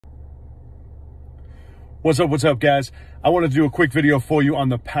What's up, guys? I wanted to do a quick video for you on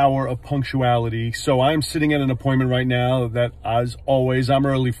the power of punctuality. So I'm sitting at an appointment right now that, as always, I'm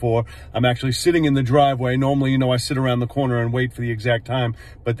early for. I'm actually sitting in the driveway. Normally, I sit around the corner and wait for the exact time,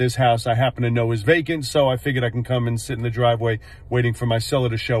 but this house I happen to know is vacant, so I figured I can come and sit in the driveway waiting for my seller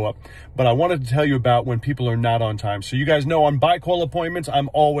to show up. But I wanted to tell you about when people are not on time. So you guys know on by-call appointments,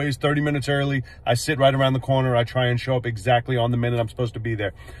 I'm always 30 minutes early. I sit right around the corner. I try and show up exactly on the minute I'm supposed to be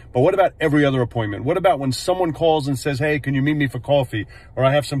there. But what about every other appointment? What about when someone calls and says, hey, can you meet me for coffee? Or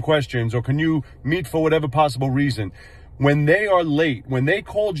I have some questions, or can you meet for whatever possible reason? When they are late, when they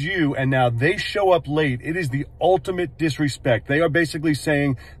called you and now they show up late, it is the ultimate disrespect. They are basically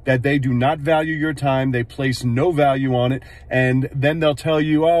saying that they do not value your time. They place no value on it. And then they'll tell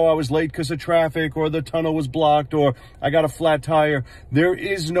you, oh, I was late because of traffic, or the tunnel was blocked, or I got a flat tire. There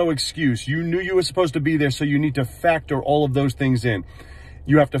is no excuse. You knew you were supposed to be there, so you need to factor all of those things in.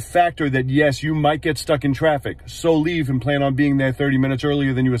 You have to factor that, yes, you might get stuck in traffic, so leave and plan on being there 30 minutes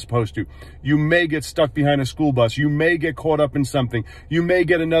earlier than you were supposed to. You may get stuck behind a school bus. You may get caught up in something. You may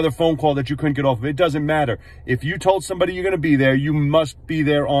get another phone call that you couldn't get off of. It doesn't matter. If you told somebody you're going to be there, you must be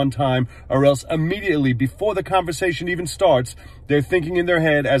there on time, or else immediately, before the conversation even starts, they're thinking in their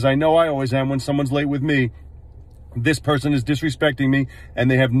head, as I know I always am when someone's late with me, this person is disrespecting me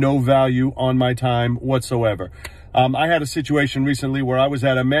and they have no value on my time whatsoever. I had a situation recently where I was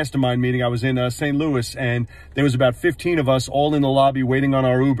at a mastermind meeting. I was in St. Louis, and there was about 15 of us all in the lobby waiting on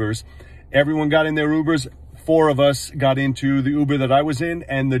our Ubers. Everyone got in their Ubers. 4 of us got into the Uber that I was in,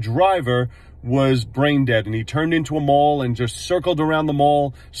 and the driver was brain dead, and he turned into a mall and just circled around the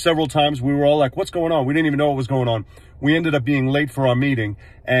mall several times. We were all like, what's going on? We didn't even know what was going on. We ended up being late for our meeting,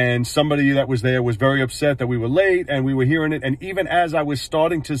 and somebody that was there was very upset that we were late, and we were hearing it. And even as I was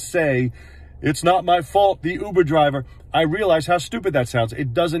starting to say, it's not my fault, the Uber driver, I realized how stupid that sounds.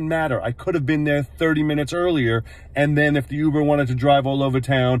 It doesn't matter. I could have been there 30 minutes earlier, and then if the Uber wanted to drive all over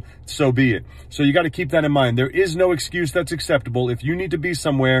town, so be it. So you got to keep that in mind. There is no excuse that's acceptable. If you need to be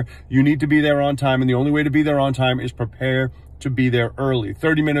somewhere, you need to be there on time, and the only way to be there on time is prepare to be there early.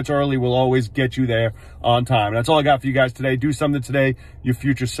 30 minutes early will always get you there on time. And that's all I got for you guys today. Do something today your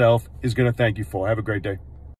future self is going to thank you for. Have a great day.